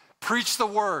 Preach the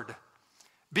word.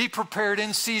 Be prepared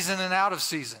in season and out of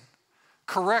season.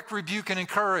 Correct, rebuke, and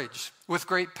encourage with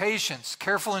great patience,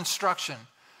 careful instruction.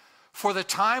 For the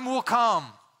time will come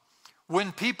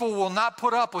when people will not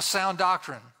put up with sound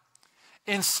doctrine.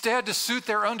 Instead, to suit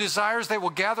their own desires, they will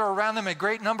gather around them a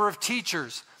great number of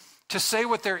teachers to say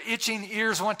what their itching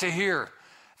ears want to hear.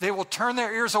 They will turn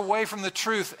their ears away from the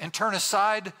truth and turn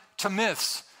aside to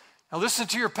myths. Now listen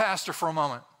to your pastor for a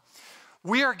moment.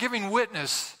 We are giving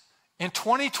witness in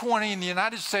 2020 in the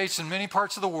United States and many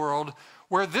parts of the world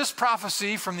where this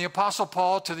prophecy from the Apostle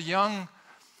Paul to the young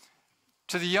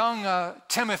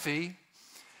Timothy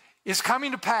is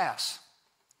coming to pass.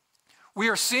 We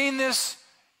are seeing this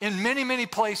in many, many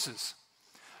places.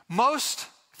 Most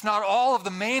if not all of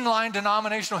the mainline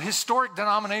historic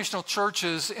denominational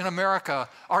churches in America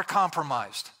are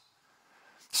compromised,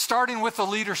 starting with the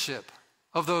leadership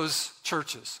of those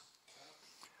churches,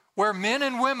 where men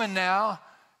and women now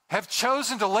have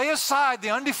chosen to lay aside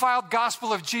the undefiled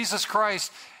gospel of Jesus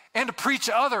Christ and to preach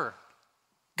other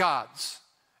gods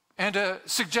and to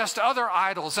suggest other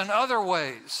idols and other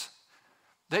ways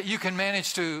that you can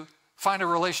manage to find a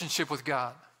relationship with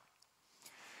God.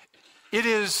 It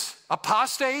is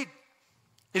apostate.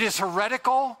 It is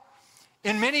heretical.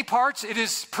 In many parts, it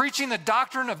is preaching the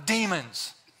doctrine of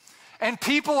demons. And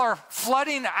people are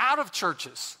flooding out of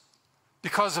churches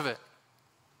because of it.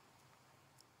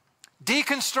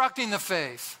 Deconstructing the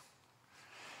faith.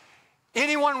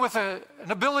 Anyone with an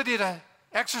ability to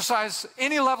exercise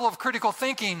any level of critical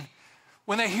thinking,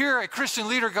 when they hear a Christian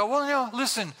leader go, well,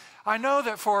 listen, I know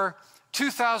that for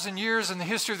 2,000 years in the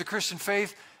history of the Christian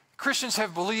faith, Christians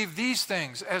have believed these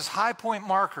things as high point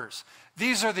markers.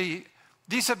 These have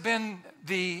been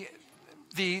the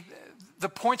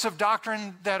points of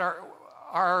doctrine that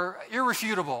are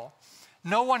irrefutable.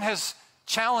 No one has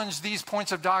challenged these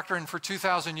points of doctrine for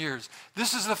 2,000 years.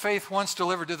 This is the faith once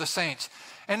delivered to the saints.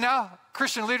 And now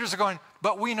Christian leaders are going,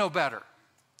 but we know better.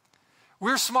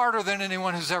 We're smarter than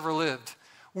anyone who's ever lived.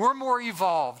 We're more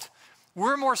evolved.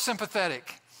 We're more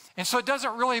sympathetic. And so it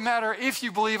doesn't really matter if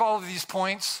you believe all of these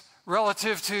points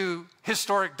relative to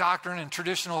historic doctrine and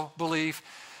traditional belief.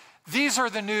 These are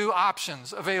the new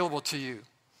options available to you.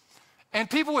 And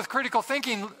people with critical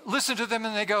thinking listen to them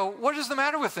and they go, what is the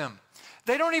matter with them?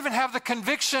 They don't even have the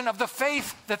conviction of the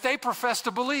faith that they profess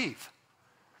to believe.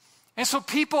 And so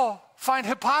people find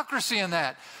hypocrisy in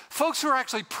that. Folks who are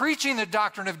actually preaching the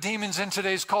doctrine of demons in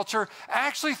today's culture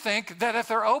actually think that if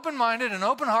they're open-minded and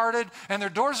open-hearted and their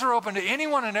doors are open to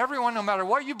anyone and everyone, no matter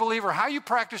what you believe or how you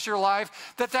practice your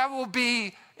life, that will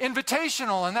be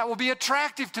invitational and that will be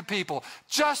attractive to people.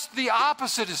 Just the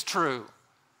opposite is true.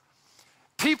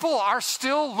 People are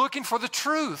still looking for the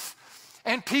truth.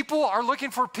 And people are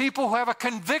looking for people who have a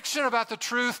conviction about the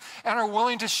truth and are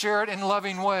willing to share it in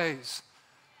loving ways.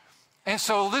 And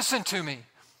so listen to me.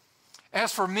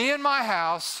 As for me and my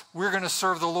house, we're going to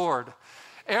serve the Lord.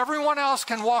 Everyone else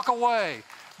can walk away,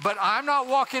 but I'm not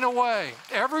walking away.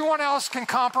 Everyone else can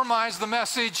compromise the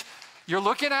message. You're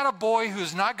looking at a boy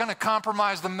who's not going to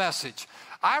compromise the message.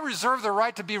 I reserve the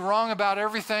right to be wrong about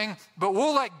everything, but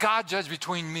we'll let God judge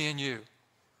between me and you.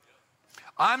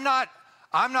 I'm not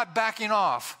backing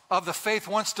off of the faith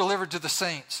once delivered to the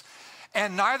saints,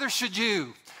 and neither should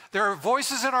you. There are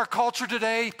voices in our culture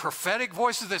today, prophetic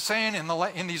voices that saying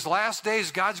in these last days,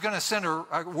 God's going to send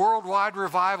a worldwide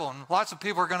revival and lots of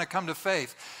people are going to come to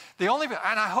faith. And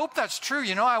I hope that's true.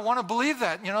 I want to believe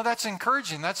that. That's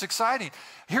encouraging. That's exciting.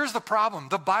 Here's the problem.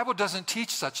 The Bible doesn't teach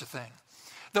such a thing.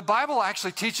 The Bible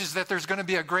actually teaches that there's going to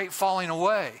be a great falling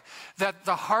away, that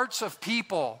the hearts of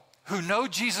people who know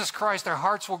Jesus Christ, their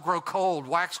hearts will grow cold,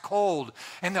 wax cold,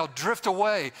 and they'll drift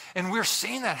away. And we're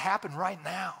seeing that happen right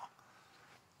now.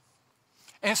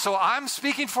 And so I'm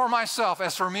speaking for myself.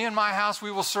 As for me and my house, we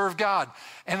will serve God.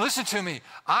 And listen to me.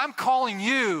 I'm calling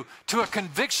you to a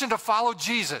conviction to follow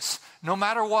Jesus, no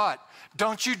matter what.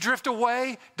 Don't you drift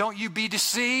away. Don't you be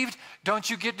deceived. Don't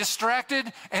you get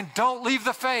distracted. And don't leave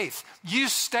the faith. You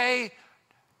stay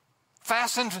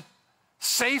fastened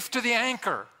safe to the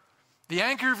anchor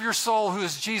of your soul, who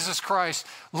is Jesus Christ.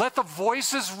 Let the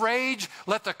voices rage.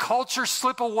 Let the culture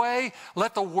slip away.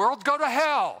 Let the world go to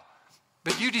hell.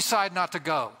 But you decide not to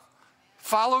go.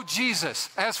 Follow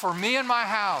Jesus. As for me and my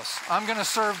house, I'm going to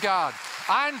serve God.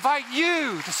 I invite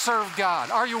you to serve God.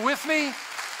 Are you with me?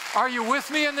 Are you with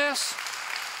me in this?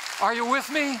 Are you with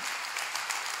me?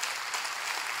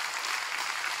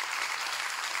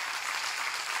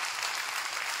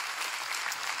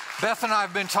 Beth and I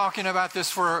have been talking about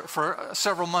this for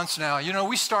several months now.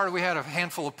 We had a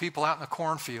handful of people out in the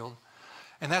cornfield,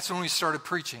 and that's when we started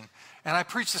preaching. And I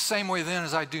preached the same way then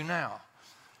as I do now.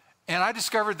 And I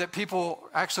discovered that people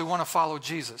actually want to follow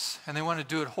Jesus, and they want to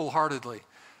do it wholeheartedly.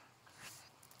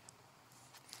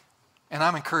 And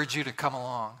I'm encouraging you to come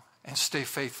along and stay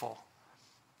faithful,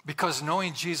 because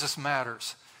knowing Jesus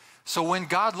matters. So when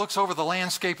God looks over the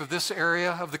landscape of this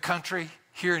area of the country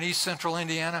here in East Central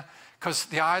Indiana, because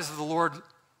the eyes of the Lord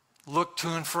look to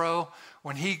and fro,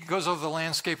 when he goes over the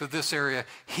landscape of this area,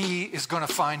 he is going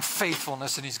to find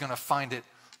faithfulness, and he's going to find it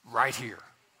right here.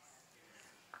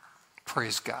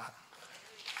 Praise God.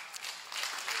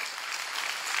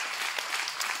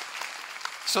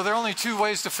 So there are only two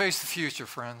ways to face the future,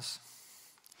 friends.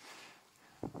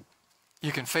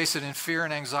 You can face it in fear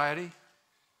and anxiety,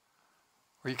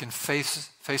 or you can face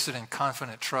it in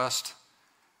confident trust,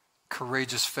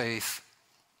 courageous faith,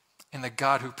 in the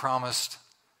God who promised,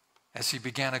 as he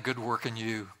began a good work in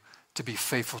you, to be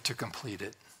faithful to complete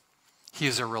it. He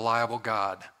is a reliable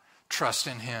God. Trust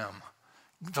in him.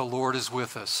 The Lord is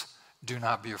with us. Do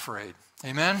not be afraid.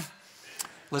 Amen?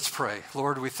 Let's pray.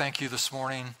 Lord, we thank you this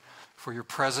morning for your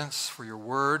presence, for your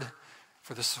word,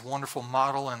 for this wonderful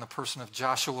model in the person of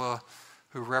Joshua,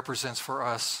 who represents for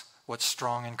us what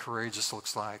strong and courageous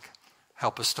looks like.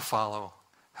 Help us to follow.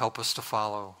 Help us to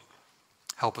follow.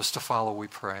 Help us to follow, we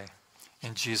pray.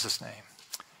 In Jesus' name.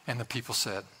 And the people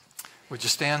said, would you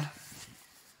stand?